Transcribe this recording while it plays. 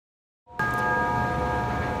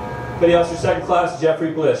Petty Officer Second Class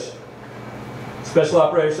Jeffrey Blish. Special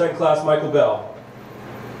Operator Second Class Michael Bell.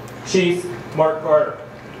 Chief Mark Carter.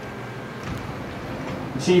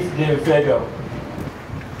 Chief David Fago.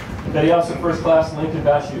 Petty Officer First Class Lincoln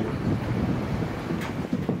Bashu.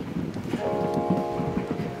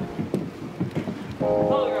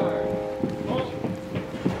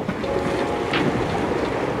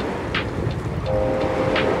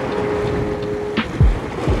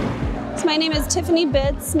 My name is Tiffany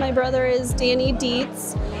Bitts. My brother is Danny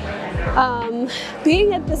Dietz.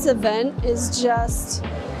 Being at this event is just,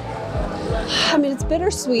 I mean, it's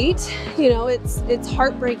bittersweet. You know, it's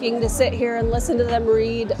heartbreaking to sit here and listen to them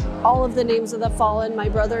read all of the names of the fallen, my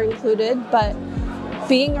brother included, but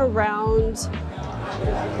being around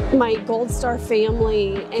my Gold Star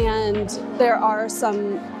family, and there are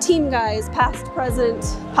some team guys, past, present,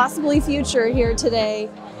 possibly future here today,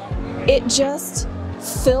 it just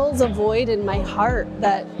fills a void in my heart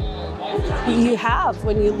that you have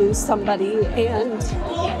when you lose somebody, and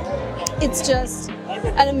it's just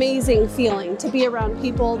an amazing feeling to be around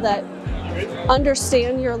people that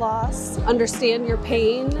understand your loss, understand your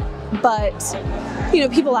pain. But you know,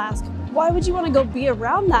 people ask, why would you want to go be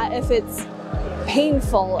around that if it's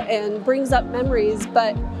painful and brings up memories?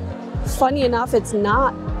 But funny enough, it's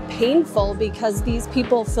not painful because these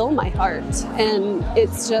people fill my heart, and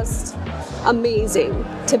it's just amazing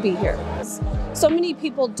to be here. So many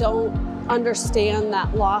people don't understand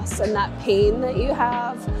that loss and that pain that you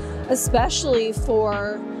have, especially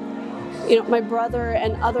for, you know, my brother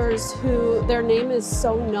and others who their name is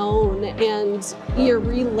so known and you're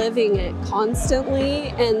reliving it constantly.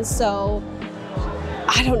 And so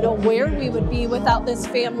I don't know where we would be without this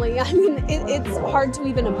family. I mean, it's hard to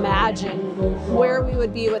even imagine where we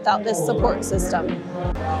would be without this support system.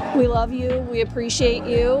 We love you, we appreciate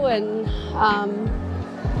you, and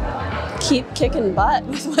keep kicking butt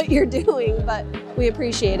with what you're doing, but we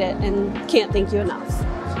appreciate it and can't thank you enough.